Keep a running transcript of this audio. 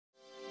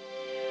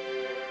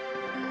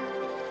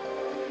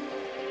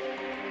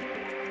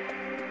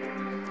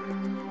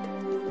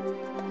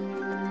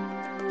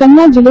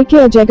पन्ना जिले के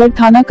अजयगढ़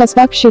थाना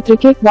कस्बा क्षेत्र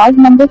के वार्ड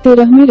नंबर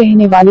 13 में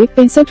रहने वाले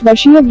 65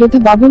 वर्षीय वृद्ध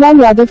बाबूलाल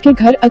यादव के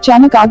घर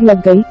अचानक आग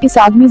लग गई। इस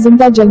आग में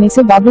जिंदा जलने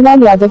से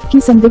बाबूलाल यादव की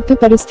संदिग्ध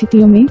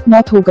परिस्थितियों में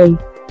मौत हो गई।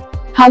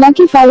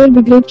 हालांकि फायर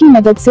ब्रिगेड की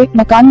मदद से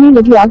मकान में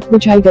लगी आग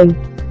बुझाई गई।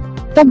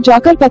 तब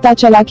जाकर पता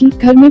चला कि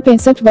घर में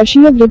 65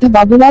 वर्षीय वृद्ध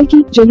बाबूलाल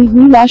की जली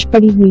हुई लाश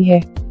पड़ी हुई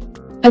है।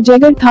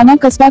 अजयगढ़ थाना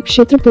कस्बा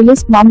क्षेत्र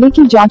पुलिस मामले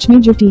की जाँच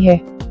में जुटी है।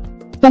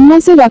 पन्ना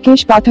से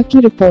राकेश पाठक की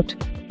रिपोर्ट।